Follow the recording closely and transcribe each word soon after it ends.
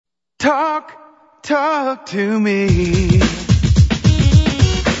Talk to me.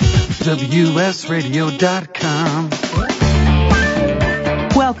 WSRadio.com.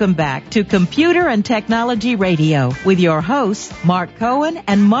 Welcome back to Computer and Technology Radio with your hosts, Mark Cohen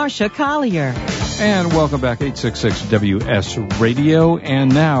and Marcia Collier. And welcome back, 866-WS-Radio.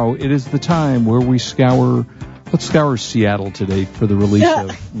 And now it is the time where we let's scour Seattle today for the release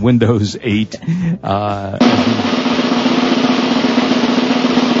of Windows 8.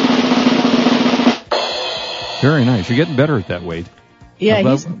 Very nice. You're getting better at that, Wade. Yeah,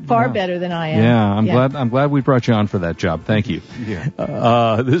 he's far better than I am. Yeah, I'm glad we brought you on for that job. Thank you.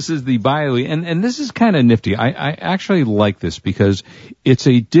 Yeah. This is the BioE, and this is kind of nifty. I actually like this because it's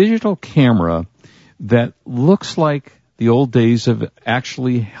a digital camera that looks like the old days of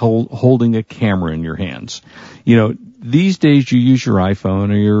actually holding a camera in your hands. You know, these days you use your iPhone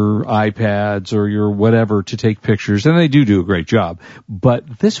or your iPads or your whatever to take pictures, and they do a great job.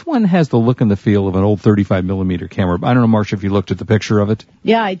 But this one has the look and the feel of an old 35 millimeter camera. I don't know, Marcia, if you looked at the picture of it.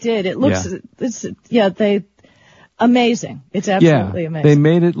 Yeah, I did. It looks, amazing. It's absolutely amazing. They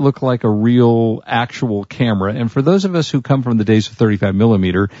made it look like a real, actual camera. And for those of us who come from the days of 35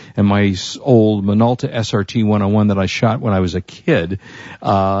 millimeter and my old Minolta SRT 101 that I shot when I was a kid,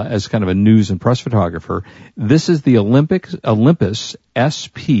 as kind of a news and press photographer, this is the Olympus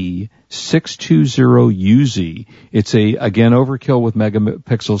SP620UZ. It's again, overkill with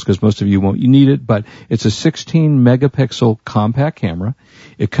megapixels because most of you won't need it, but it's a 16 megapixel compact camera.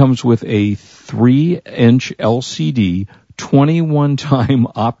 It comes with a 3-inch LCD 21-time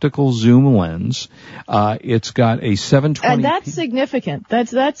optical zoom lens. It's got a 720. And that's significant.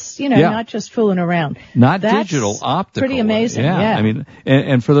 That's not just fooling around. That's digital, optical. Pretty amazing. Yeah. I mean,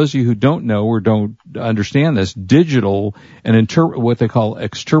 and for those of you who don't know or don't understand this, digital and what they call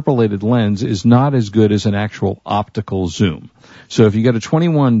extrapolated lens is not as good as an actual optical zoom. So if you get a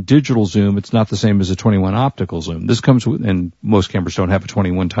 21 digital zoom, it's not the same as a 21 optical zoom. This comes with, and most cameras don't have a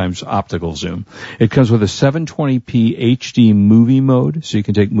 21 times optical zoom. It comes with a 720p HD movie mode, so you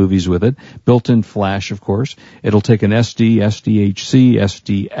can take movies with it. Built-in flash, of course. It'll take an SD, SDHC,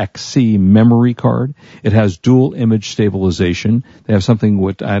 SDXC memory card. It has dual image stabilization. They have something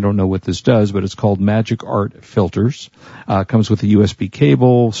I don't know what this does, but it's called Magic Art filters. Comes with a USB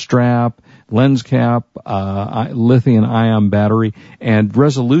cable, strap, lens cap, lithium-ion battery, and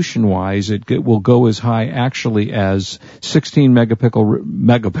resolution-wise, it will go as high actually as 16 megapixel.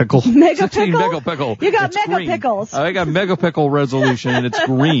 16 megapixel. You got it's megapickles. I got megapixel resolution, and it's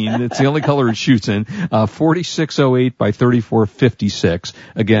green. It's the only color it shoots in. 4608 by 3456.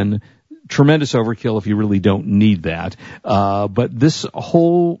 Again, tremendous overkill if you really don't need that. But this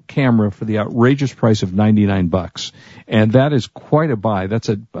whole camera for the outrageous price of $99, and that is quite a buy. That's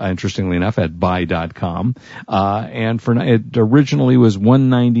interestingly enough, at buy.com. And it originally was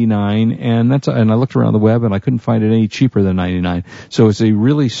 $199, and I looked around the web and I couldn't find it any cheaper than $99. So it's a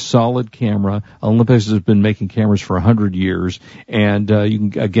really solid camera. Olympus has been making cameras for 100 years, and you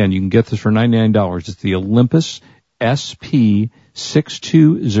can get this for $99. It's the Olympus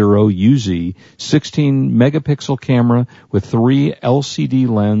SP620UZ, 16 megapixel camera with 3 LCD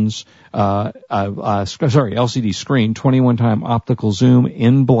lens, LCD screen, 21-time optical zoom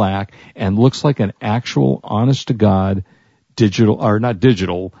in black, and looks like an actual, honest to God, digital, or not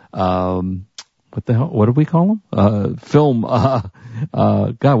digital, what the hell, what did we call them? Film, God,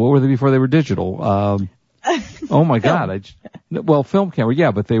 what were they before they were digital? Oh my God, film camera, yeah,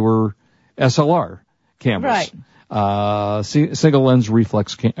 but they were SLR cameras. Right. Single lens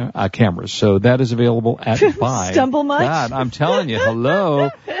reflex cameras. So that is available at Buy. Stumble much? God, I'm telling you,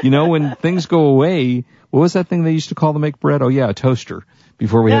 hello. You know, when things go away, what was that thing they used to call to make bread? Oh yeah, a toaster.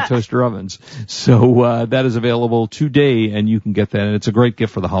 Before we had toaster ovens. So, that is available today, and you can get that, and it's a great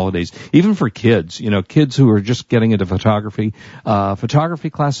gift for the holidays. Even for kids, kids who are just getting into photography. Photography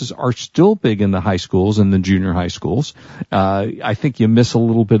classes are still big in the high schools and the junior high schools. I think you miss a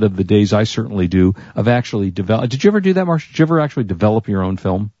little bit of the days, I certainly do, of actually Did you ever do that, Marcia? Did you ever actually develop your own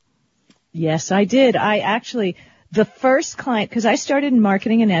film? Yes, I did. The first client, because I started in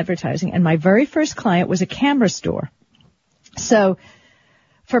marketing and advertising, and my very first client was a camera store. So,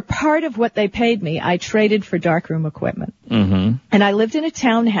 for part of what they paid me, I traded for darkroom equipment. Mm-hmm. And I lived in a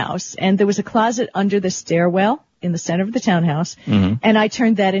townhouse, and there was a closet under the stairwell in the center of the townhouse, and I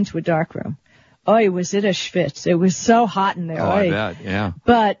turned that into a darkroom. Oh, was it a schwitz. It was so hot in there. Oh, I bet, yeah.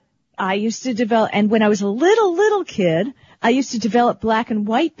 But I used to develop, and when I was a little kid, I used to develop black and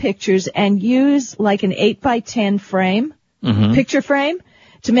white pictures and use like an 8x10 frame, picture frame,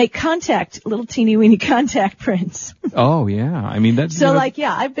 to make little teeny weeny contact prints. Oh, yeah. I mean, that's... So,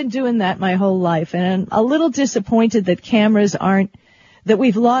 I've been doing that my whole life, and I'm a little disappointed that cameras aren't that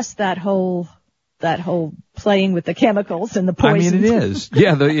we've lost that whole playing with the chemicals and the poison. I mean, it is.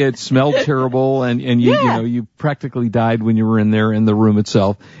 Yeah, it smelled terrible, and you practically died when you were in the room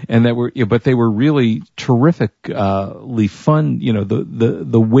itself. And but they were really terrifically fun.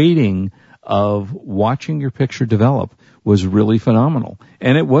 The waiting of watching your picture develop was really phenomenal.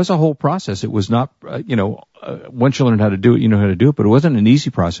 And it was a whole process. It was not, once you learned how to do it, you know how to do it, but it wasn't an easy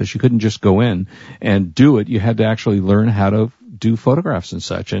process. You couldn't just go in and do it. You had to actually learn how to do photographs and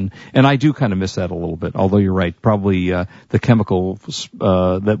such. And I do kind of miss that a little bit, although you're right. Probably, the chemicals,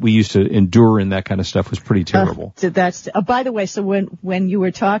 that we used to endure in that kind of stuff was pretty terrible. By the way, so when you were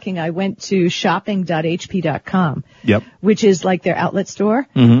talking, I went to shopping.hp.com. Yep. Which is like their outlet store.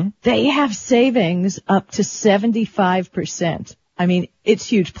 Mm-hmm. They have savings up to 75%. I mean, it's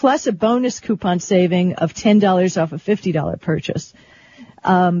huge. Plus a bonus coupon saving of $10 off a $50 purchase.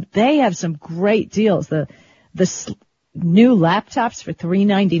 They have some great deals. The new laptops for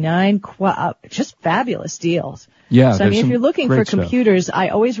 $399, just fabulous deals. Yeah. So I mean, if you're looking for computers, I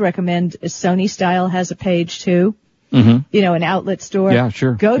always recommend Sony Style has a page too. Mm-hmm. An outlet store. Yeah,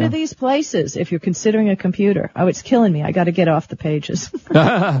 sure. Go to these places if you're considering a computer. Oh, it's killing me. I got to get off the pages.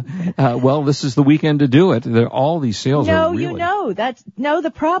 Well, this is the weekend to do it. All these sales are really...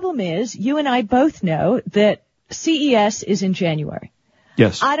 the problem is, you and I both know that CES is in January.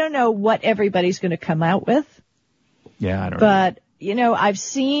 Yes. I don't know what everybody's going to come out with. Yeah, I don't know. But, I've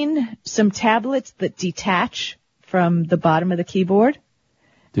seen some tablets that detach from the bottom of the keyboard.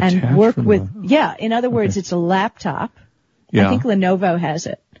 And work with, in other words, it's a laptop. Yeah. I think Lenovo has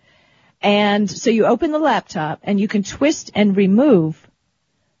it. And so you open the laptop and you can twist and remove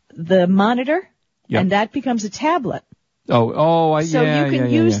the monitor, and that becomes a tablet. So you can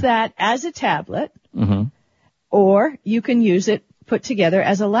use that as a tablet, mm-hmm. or you can use it put together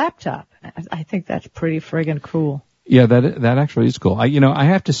as a laptop. I think that's pretty friggin' cool. Yeah, that actually is cool. I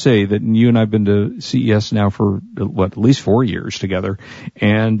have to say that you and I have been to CES now for at least 4 years together,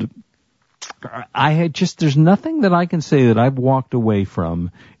 and there's nothing that I can say that I've walked away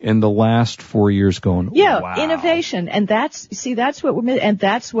from in the last 4 years going, wow. Innovation. And that's what we're missing. And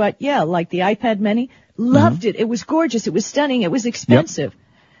that's what, like the iPad Mini, loved it. It was gorgeous. It was stunning. It was expensive. Yep.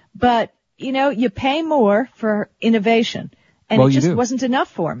 But, you pay more for innovation. And it just wasn't enough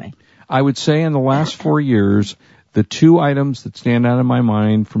for me. I would say in the last 4 years, the two items that stand out in my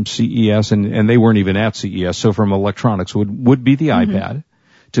mind from CES, and they weren't even at CES, so from electronics, would be the iPad.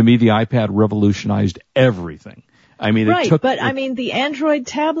 To me, the iPad revolutionized everything. I mean, the Android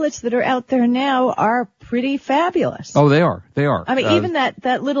tablets that are out there now are pretty fabulous. Oh, they are. I mean, even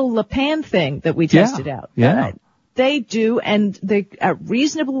that little LePan thing that we tested out. Yeah. They do, and they're at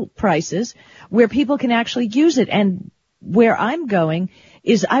reasonable prices where people can actually use it. And where I'm going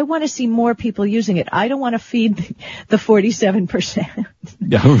is I want to see more people using it. I don't want to feed the 47%.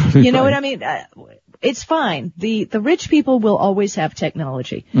 You know what I mean? It's fine. The rich people will always have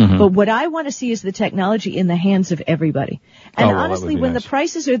technology. Mm-hmm. But what I want to see is the technology in the hands of everybody. And honestly, when the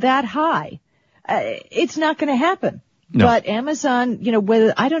prices are that high, it's not going to happen. No. But Amazon,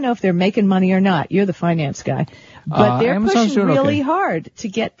 whether, I don't know if they're making money or not. You're the finance guy. But they're Amazon's pushing really hard to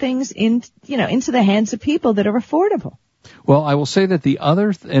get things into the hands of people that are affordable. Well, I will say that the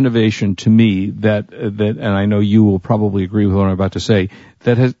other innovation to me that, and I know you will probably agree with what I'm about to say,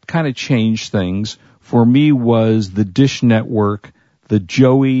 that has kind of changed things for me was the Dish Network, the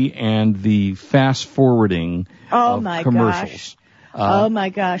Joey, and the fast forwarding of commercials. Oh my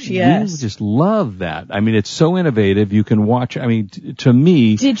gosh, yes. You just love that. I mean, it's so innovative. You can watch, to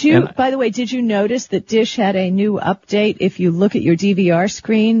me. By the way, did you notice that Dish had a new update? If you look at your DVR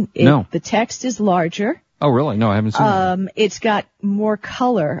screen, no. The text is larger. Oh, really? No, I haven't seen that. It's got more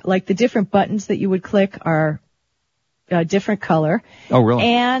color. Like the different buttons that you would click are a different color. Oh, really?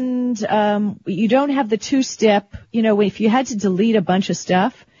 And you don't have the two-step, if you had to delete a bunch of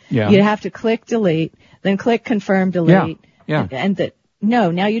stuff, you'd have to click delete, then click confirm delete. Yeah.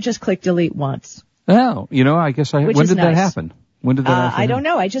 Now you just click delete once. Oh, I guess when did that happen? When did that happen? I don't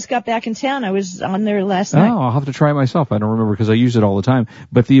know. I just got back in town. I was on there last night. Oh, I'll have to try it myself. I don't remember because I use it all the time.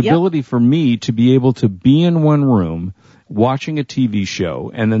 But the ability for me to be able to be in one room watching a TV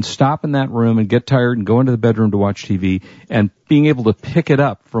show and then stop in that room and get tired and go into the bedroom to watch TV and being able to pick it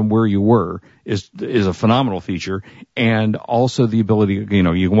up from where you were is a phenomenal feature. And also the ability, you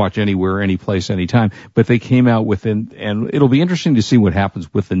can watch anywhere, any place, anytime. But they came out with and it'll be interesting to see what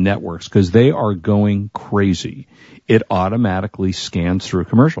happens with the networks because they are going crazy. It automatically scans through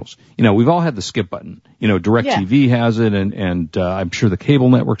commercials. We've all had the skip button. DirecTV has it and I'm sure the cable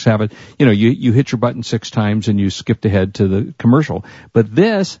networks have it. You hit your button 6 times and you skipped ahead to the commercial. But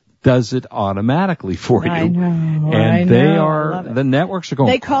this does it automatically for you. I know. And the networks are going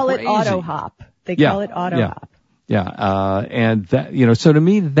They call crazy. it auto hop. Call it auto hop. Yeah, and that, so to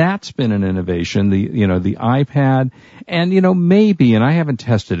me, that's been an innovation, the iPad, and, maybe, and I haven't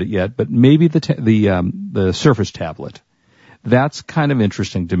tested it yet, but maybe the Surface tablet. That's kind of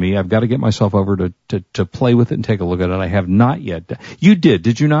interesting to me. I've got to get myself over to play with it and take a look at it. I have not yet. You did.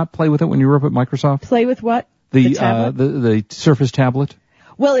 Did you not play with it when you were up at Microsoft? Play with what? The tablet? The Surface tablet?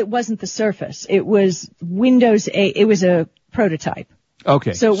 Well, it wasn't the Surface. It was Windows 8. It was a prototype.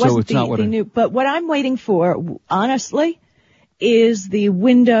 Okay. So it wasn't the new. But what I'm waiting for, honestly, is the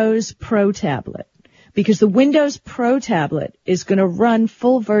Windows Pro tablet. Because the Windows Pro tablet is going to run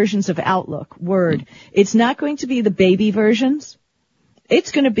full versions of Outlook, Word. It's not going to be the baby versions.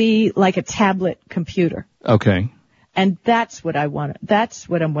 It's going to be like a tablet computer. Okay. And that's what I want. That's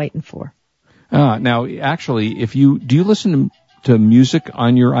what I'm waiting for. Now, actually, do you listen to music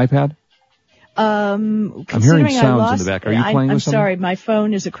on your iPad? I'm hearing sounds in the back. Are you playing with something? I'm sorry, my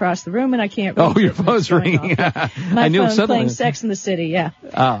phone is across the room and I can't reach it. Oh, your phone's ringing. My phone's playing Sex in the City, yeah.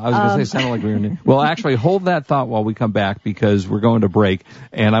 I was going to say, it sounded like we were in. Well, actually, hold that thought while we come back because we're going to break.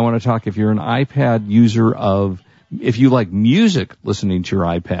 And I want to talk, if you're an iPad user if you like music listening to your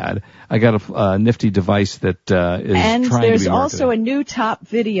iPad, I got a nifty device that is trying to be marketed. And there's also a new top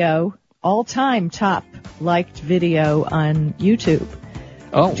video, all-time top liked video on YouTube.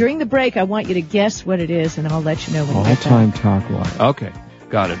 Oh. During the break, I want you to guess what it is, and I'll let you know when we get back. All-time talk live. Okay,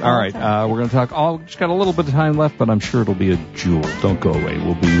 got it. All right, we're going to talk. Just got a little bit of time left, but I'm sure it'll be a jewel. Don't go away.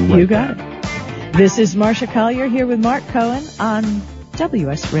 We'll be right back. You got it. This is Marcia Collier here with Mark Cohen on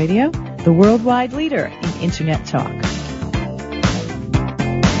WS Radio, the worldwide leader in Internet talk.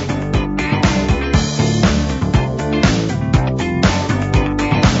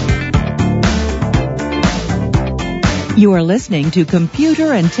 You are listening to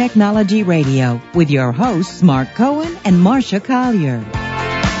Computer and Technology Radio with your hosts Mark Cohen and Marcia Collier.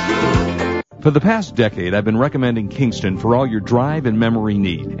 For the past decade, I've been recommending Kingston for all your drive and memory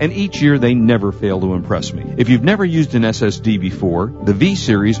need, and each year they never fail to impress me. If you've never used an SSD before, the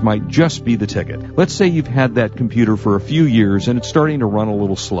V-Series might just be the ticket. Let's say you've had that computer for a few years and it's starting to run a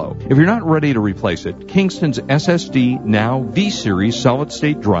little slow. If you're not ready to replace it, Kingston's SSD Now V-Series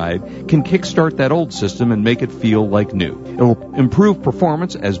solid-state drive can kickstart that old system and make it feel like new. It'll improve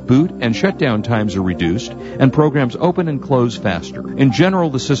performance as boot and shutdown times are reduced, and programs open and close faster. In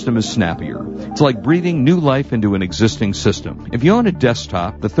general, the system is snappier. It's like breathing new life into an existing system. If you own a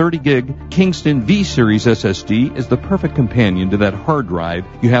desktop, the 30-gig Kingston V-Series SSD is the perfect companion to that hard drive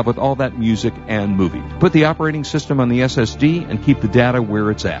you have with all that music and movie. Put the operating system on the SSD and keep the data where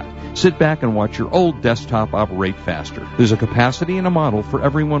it's at. Sit back and watch your old desktop operate faster. There's a capacity and a model for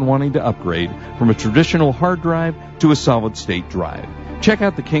everyone wanting to upgrade from a traditional hard drive to a solid-state drive. Check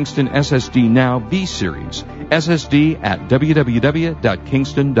out the Kingston SSD Now V-Series. SSD at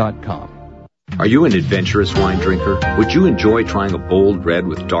www.kingston.com. Are you an adventurous wine drinker? Would you enjoy trying a bold red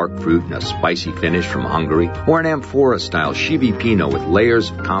with dark fruit and a spicy finish from Hungary? Or an amphora-style Chivi Pinot with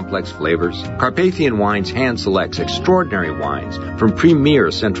layers of complex flavors? Carpathian Wines hand selects extraordinary wines from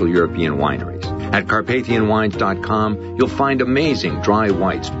premier Central European wineries. At CarpathianWines.com, you'll find amazing dry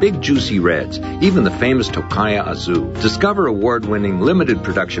whites, big juicy reds, even the famous Tokaja Azul. Discover award-winning limited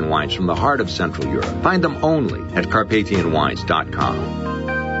production wines from the heart of Central Europe. Find them only at CarpathianWines.com.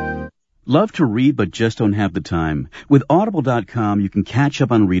 Love to read but just don't have the time? With Audible.com, you can catch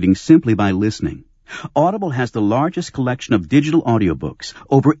up on reading simply by listening. Audible has the largest collection of digital audiobooks,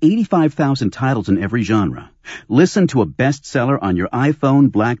 over 85,000 titles in every genre. Listen to a bestseller on your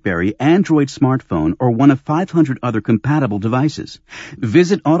iPhone, BlackBerry, Android smartphone, or one of 500 other compatible devices.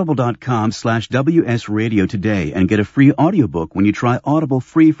 Visit audible.com/WS Radio today and get a free audiobook when you try Audible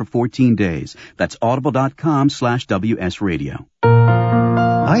free for 14 days. That's audible.com/WS Radio.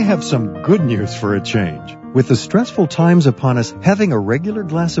 I have some good news for a change. With the stressful times upon us, having a regular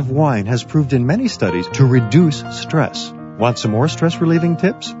glass of wine has proved in many studies to reduce stress. Want some more stress-relieving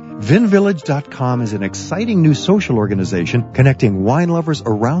tips? VinVillage.com is an exciting new social organization connecting wine lovers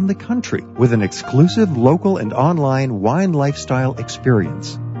around the country with an exclusive local and online wine lifestyle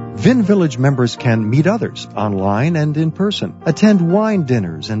experience. Vin Village members can meet others online and in person, attend wine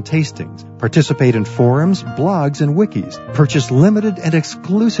dinners and tastings, participate in forums, blogs, and wikis, purchase limited and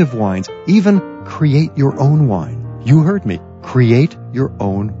exclusive wines, even create your own wine. You heard me. Create your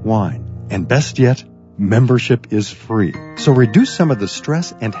own wine. And best yet, membership is free. So reduce some of the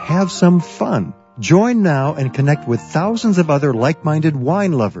stress and have some fun. Join now and connect with thousands of other like-minded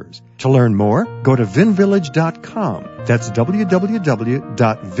wine lovers. To learn more, go to vinvillage.com. That's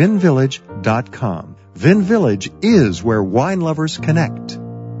www.vinvillage.com. Vin Village is where wine lovers connect.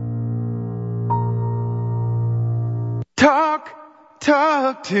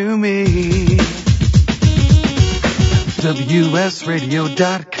 talk to me.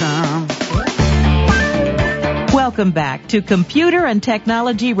 WSRadio.com. Welcome back to Computer and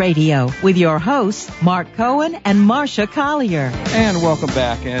Technology Radio with your hosts, Mark Cohen and Marcia Collier. And welcome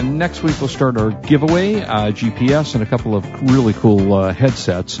back. And next week we'll start our giveaway, GPS and a couple of really cool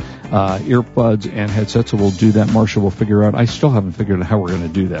headsets, earbuds and headsets. So we'll do that. Marcia will figure out. I still haven't figured out how we're going to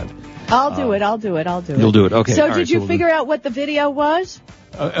do that. I'll do it. You'll do it. Okay. So did you figure out what the video was?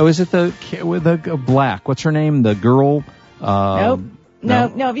 Is it the black? What's her name? The girl? Nope.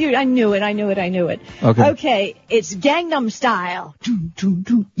 No. I knew it. Okay. It's Gangnam Style.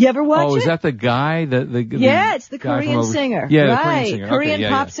 You ever watch it? Oh, is that the guy? Yeah, it's the Korean singer. Yeah, right. The Korean singer.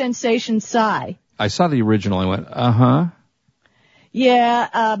 Korean pop sensation Psy. I saw the original. I went, uh-huh.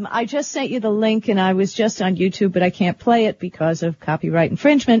 Yeah, I just sent you the link, and I was just on YouTube, but I can't play it because of copyright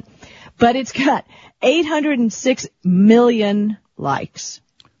infringement. But it's got 806 million likes.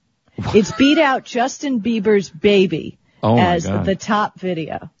 It's beat out Justin Bieber's Baby as the top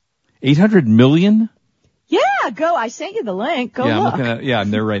video. 800 million? Yeah, go. I sent you the link. Go look. I'm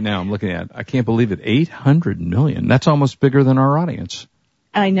there right now. I'm looking at it. I can't believe it. 800 million. That's almost bigger than our audience.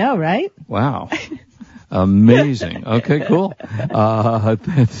 I know, right? Wow. Amazing. Okay, cool. That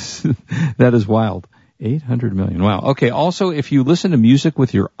is wild. 800 million. Wow. Okay. Also, if you listen to music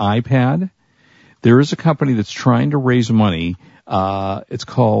with your iPad, there is a company that's trying to raise money. It's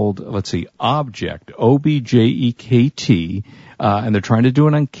called, Object, Objekt, and they're trying to do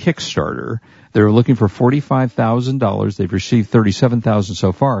it on Kickstarter. They're looking for $45,000. They've received $37,000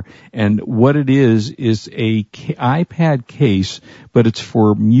 so far. And what it is a iPad case, but it's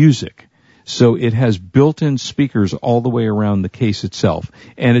for music. So it has built-in speakers all the way around the case itself.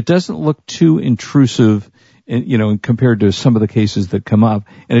 And it doesn't look too intrusive, compared to some of the cases that come up.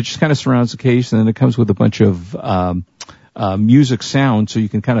 And it just kind of surrounds the case, and then it comes with a bunch of music sound, so you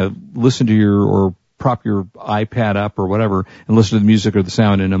can kind of listen to or prop your iPad up or whatever and listen to the music or the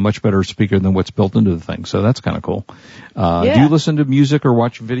sound in a much better speaker than what's built into the thing. So that's kind of cool. Yeah. Do you listen to music or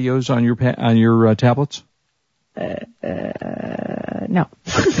watch videos on your tablets? No.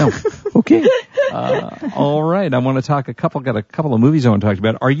 No. Okay. All right. I want to got a couple of movies I want to talk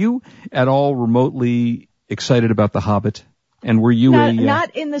about. Are you at all remotely excited about The Hobbit? And were you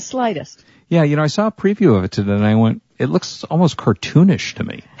not in the slightest. Yeah, I saw a preview of it today and I went, it looks almost cartoonish to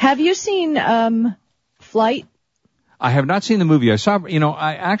me. Have you seen Flight? I have not seen the movie. I saw, I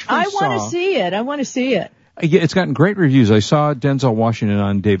want to see it. It's gotten great reviews. I saw Denzel Washington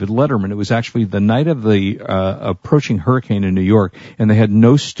on David Letterman. It was actually the night of the approaching hurricane in New York, and they had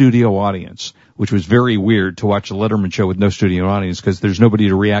no studio audience, which was very weird to watch a Letterman show with no studio audience because there's nobody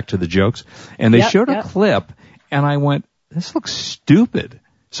to react to the jokes. And they showed a clip, and I went, this looks stupid.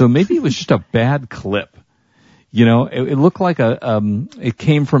 So maybe it was just a bad clip. It looked like it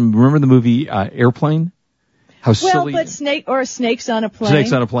came from, remember the movie Airplane? How silly. But Snakes on a Plane.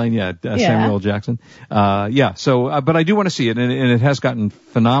 Snakes on a Plane, Samuel L. Jackson. But I do want to see it, and it has gotten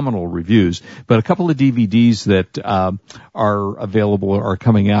phenomenal reviews. But a couple of DVDs that are available are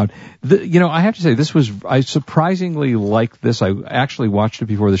coming out. I have to say, I surprisingly liked this. I actually watched it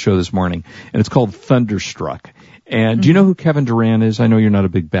before the show this morning, and it's called Thunderstruck. And do you know who Kevin Durant is? I know you're not a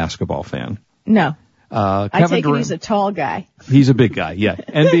big basketball fan. No. Kevin I take Durant, it he's a tall guy. He's a big guy, yeah.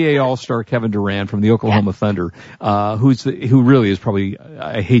 NBA All-Star Kevin Durant from the Oklahoma Thunder, who really is probably,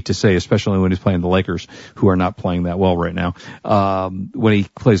 I hate to say, especially when he's playing the Lakers, who are not playing that well right now. When he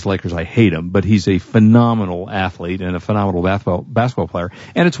plays Lakers, I hate him, but he's a phenomenal athlete and a phenomenal basketball player.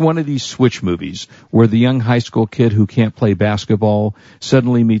 And it's one of these switch movies where the young high school kid who can't play basketball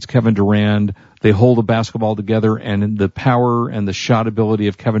suddenly meets Kevin Durant. They hold a basketball together, and the power and the shot ability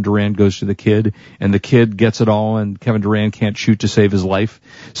of Kevin Durant goes to the kid, and the kid gets it all, and Kevin Durant can't shoot to save his life.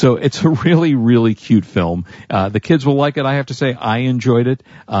 So it's a really, really cute film. The kids will like it. I have to say, I enjoyed it,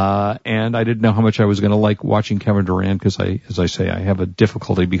 and I didn't know how much I was going to like watching Kevin Durant because as I say, I have a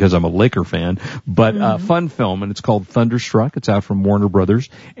difficulty because I'm a Laker fan. But fun film, and it's called Thunderstruck. It's out from Warner Brothers,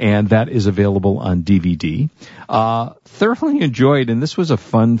 and that is available on DVD. Thoroughly enjoyed, and this was a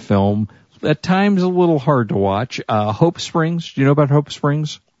fun film. At times a little hard to watch. Hope Springs. Do you know about Hope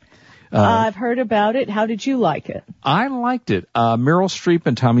Springs? I've heard about it. How did you like it? I liked it. Meryl Streep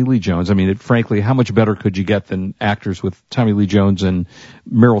and Tommy Lee Jones. I mean, frankly, how much better could you get than actors with Tommy Lee Jones and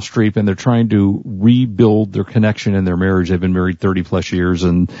Meryl Streep? And they're trying to rebuild their connection in their marriage. They've been married 30 plus years,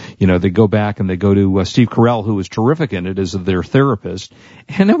 and they go back and they go to Steve Carell, who was terrific in it as their therapist.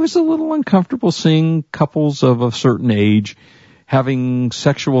 And it was a little uncomfortable seeing couples of a certain age having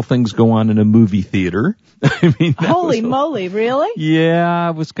sexual things go on in a movie theater. I mean, holy moly, really? Yeah,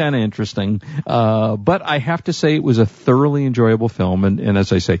 it was kind of interesting. But I have to say it was a thoroughly enjoyable film. And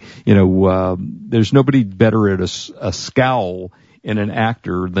as I say, there's nobody better at a scowl in an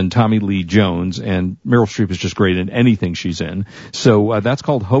actor than Tommy Lee Jones, and Meryl Streep is just great in anything she's in. So that's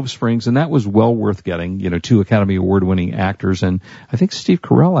called Hope Springs, and that was well worth getting. 2 Academy Award-winning actors, and I think Steve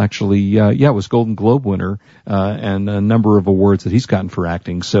Carell actually, was Golden Globe winner, and a number of awards that he's gotten for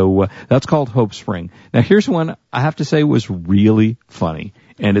acting. So that's called Hope Spring. Now here's one I have to say was really funny,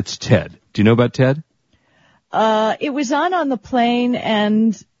 and it's Ted. Do you know about Ted? It was on the plane,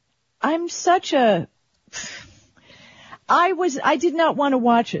 and I'm such a... I did not want to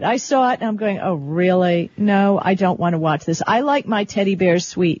watch it. I saw it and I'm going, oh really? No, I don't want to watch this. I like my teddy bears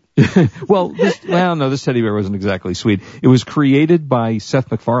sweet. This teddy bear wasn't exactly sweet. It was created by Seth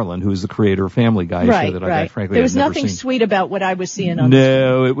MacFarlane, who is the creator of Family Guy, a show that I frankly there was had never nothing seen. Sweet about what I was seeing on the screen.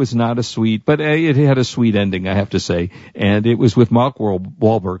 No, it was not a sweet, but it had a sweet ending, I have to say. And it was with Mark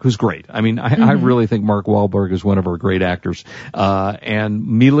Wahlberg, who's great. I mean, I really think Mark Wahlberg is one of our great actors. And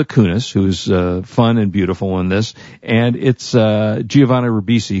Mila Kunis, who's fun and beautiful in this. And it's Giovanni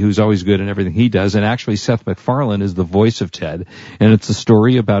Ribisi, who's always good in everything he does. And actually, Seth MacFarlane is the voice of Ted. And it's a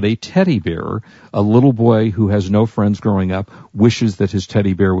story about a teddy bear. A little boy who has no friends growing up wishes that his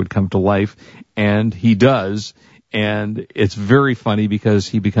teddy bear would come to life, and he does. And it's very funny because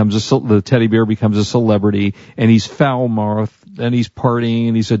the teddy bear becomes a celebrity, and he's foul-mouthed, and he's partying,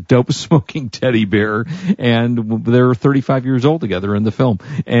 and he's a dope-smoking teddy bear, and they're 35 years old together in the film.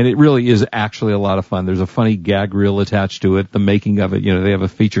 And it really is actually a lot of fun. There's a funny gag reel attached to it, the making of it. They have a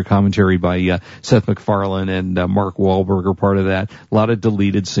feature commentary by Seth MacFarlane and Mark Wahlberg are part of that. A lot of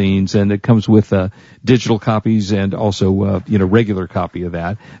deleted scenes, and it comes with digital copies and also, regular copy of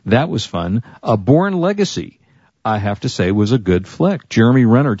that. That was fun. Bourne Legacy, I have to say, was a good flick. Jeremy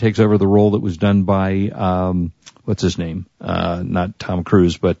Renner takes over the role that was done by, what's his name? Not Tom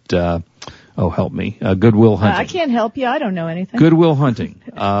Cruise, but, help me. Good Will Hunting. I can't help you. I don't know anything. Good Will Hunting.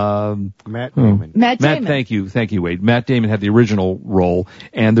 Matt Damon. Matt Damon. Thank you, Wade. Matt Damon had the original role,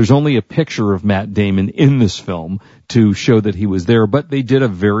 and there's only a picture of Matt Damon in this film to show that he was there, but they did a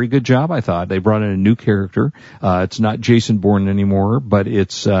very good job, I thought. They brought in a new character. It's not Jason Bourne anymore, but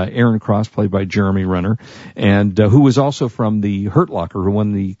it's Aaron Cross, played by Jeremy Renner, and who was also from The Hurt Locker, who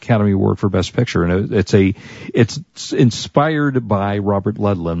won the Academy Award for Best Picture. And it's inspired by Robert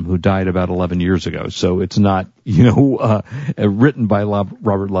Ludlum, who died about 11 years ago. So it's not, written by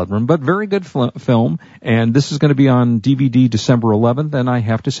Robert Ludlum, but very good film. And this is going to be on DVD December 11th. And I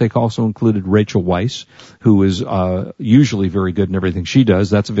have to say, also included Rachel Weisz, who is usually very good in everything she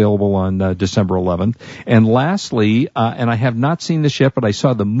does. That's available on December 11th. And lastly, and I have not seen this yet, but I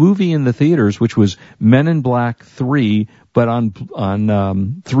saw the movie in the theaters, which was Men in Black 3, but on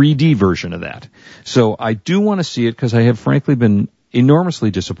 3D version of that. So I do want to see it because I have frankly been enormously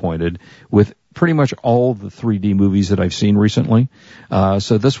disappointed with pretty much all the 3D movies that I've seen recently.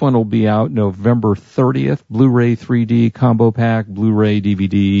 So this one will be out November 30th, Blu-ray 3D combo pack, Blu-ray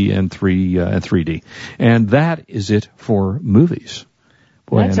DVD, and 3D. And that is it for movies.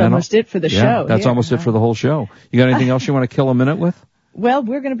 Boy, that's almost it for the show. That's almost it for the whole show. You got anything else you want to kill a minute with? Well,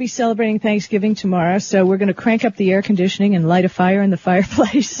 we're going to be celebrating Thanksgiving tomorrow, so we're going to crank up the air conditioning and light a fire in the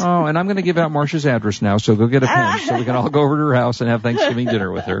fireplace. Oh, and I'm going to give out Marcia's address now, so go get a pen so we can all go over to her house and have Thanksgiving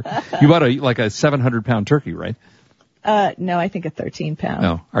dinner with her. You bought a 700-pound turkey, right? No, I think a 13-pound.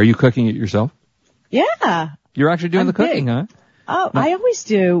 Oh, are you cooking it yourself? Yeah. You're actually doing the cooking, huh? Oh, no. I always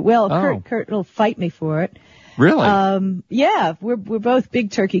do. Well, Kurt will fight me for it. Really? Yeah, we're both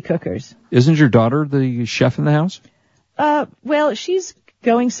big turkey cookers. Isn't your daughter the chef in the house? Well, she's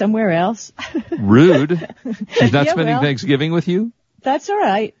going somewhere else. Rude. She's not spending Thanksgiving with you? That's all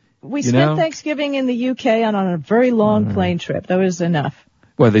right. We spent Thanksgiving in the UK and on a very long plane trip. That was enough.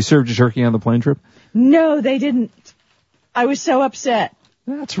 What, they served you turkey on the plane trip? No, they didn't. I was so upset.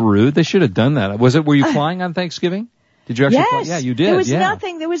 That's rude. They should have done that. Were you flying on Thanksgiving? Did you actually fly? Yeah, you did. There was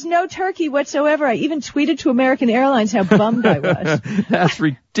nothing. There was no turkey whatsoever. I even tweeted to American Airlines how bummed I was. That's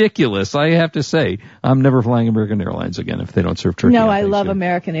ridiculous. I have to say, I'm never flying American Airlines again if they don't serve turkey. No, I love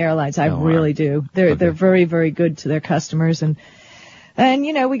American Airlines. I really do. They're very, very good to their customers, and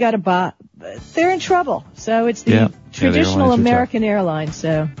we got a they're in trouble. So it's the traditional American Airlines,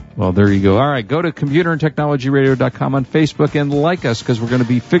 so. Well, there you go. All right, go to computerandtechnologyradio.com on Facebook and like us, because we're going to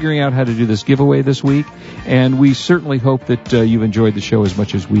be figuring out how to do this giveaway this week. And we certainly hope that you've enjoyed the show as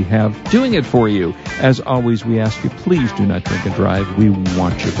much as we have doing it for you. As always, we ask you, please do not drink and drive. We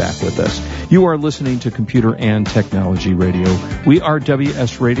want you back with us. You are listening to Computer and Technology Radio. We are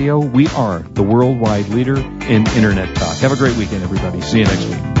WS Radio. We are the worldwide leader in Internet talk. Have a great weekend, everybody. See you next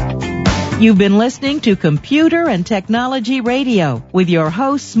week. You've been listening to Computer and Technology Radio with your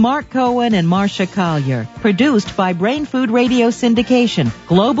hosts Mark Cohen and Marcia Collier. Produced by Brain Food Radio Syndication.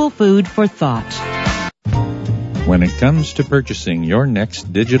 Global food for thought. When it comes to purchasing your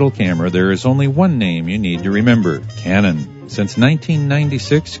next digital camera, there is only one name you need to remember: Canon. Since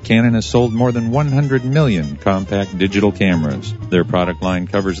 1996, Canon has sold more than 100 million compact digital cameras. Their product line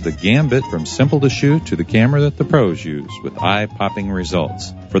covers the gambit from simple to shoot to the camera that the pros use, with eye-popping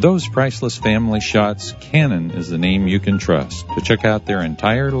results. For those priceless family shots, Canon is the name you can trust. To check out their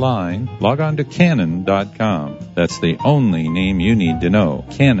entire line, log on to Canon.com. That's the only name you need to know,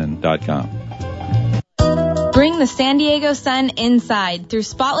 Canon.com. Bring the San Diego sun inside through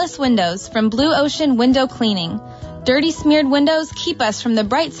spotless windows from Blue Ocean Window Cleaning. Dirty, smeared windows keep us from the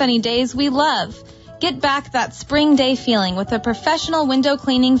bright, sunny days we love. Get back that spring day feeling with a professional window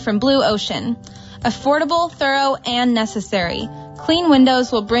cleaning from Blue Ocean. Affordable, thorough, and necessary. Clean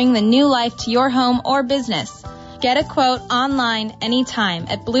windows will bring the new life to your home or business. Get a quote online anytime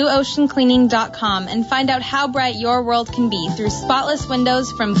at BlueOceanCleaning.com and find out how bright your world can be through spotless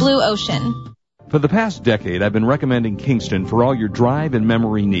windows from Blue Ocean. For the past decade, I've been recommending Kingston for all your drive and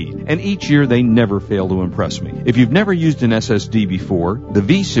memory need, and each year they never fail to impress me. If you've never used an SSD before, the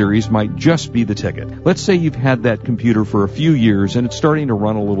V-Series might just be the ticket. Let's say you've had that computer for a few years and it's starting to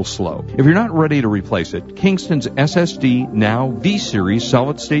run a little slow. If you're not ready to replace it, Kingston's SSD Now V-Series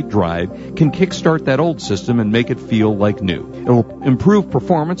solid-state drive can kickstart that old system and make it feel like new. It'll improve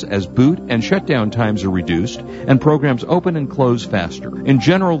performance as boot and shutdown times are reduced, and programs open and close faster. In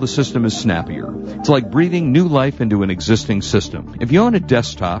general, the system is snappier. It's like breathing new life into an existing system. If you own a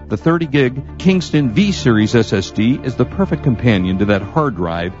desktop, the 30-gig Kingston V-Series SSD is the perfect companion to that hard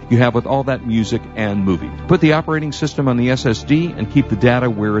drive you have with all that music and movie. Put the operating system on the SSD and keep the data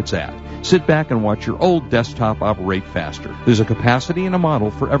where it's at. Sit back and watch your old desktop operate faster. There's a capacity and a model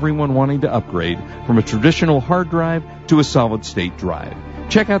for everyone wanting to upgrade from a traditional hard drive to a solid-state drive.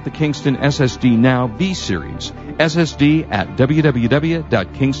 Check out the Kingston SSD Now V-Series. SSD at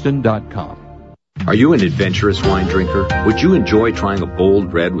www.kingston.com. Are you an adventurous wine drinker? Would you enjoy trying a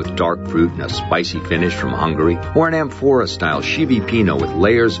bold red with dark fruit and a spicy finish from Hungary? Or an amphora-style Chivi Pinot with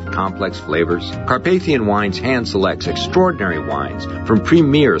layers of complex flavors? Carpathian Wines hand selects extraordinary wines from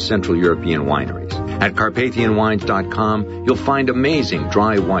premier Central European wineries. At CarpathianWines.com, you'll find amazing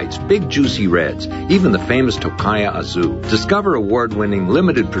dry whites, big juicy reds, even the famous Tokaja Azul. Discover award-winning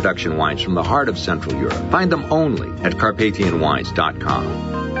limited production wines from the heart of Central Europe. Find them only at CarpathianWines.com.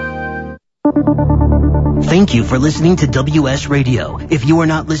 Thank you for listening to WS Radio. If you are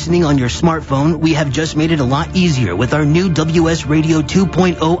not listening on your smartphone, we have just made it a lot easier with our new WS Radio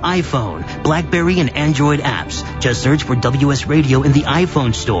 2.0 iPhone, BlackBerry, and Android apps. Just search for WS Radio in the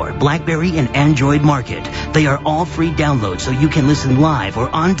iPhone Store, BlackBerry, and Android Market. They are all free downloads, so you can listen live or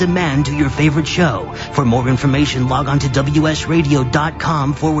on demand to your favorite show. For more information, log on to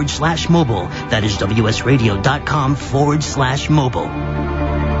WSRadio.com/mobile. That is WSRadio.com/mobile.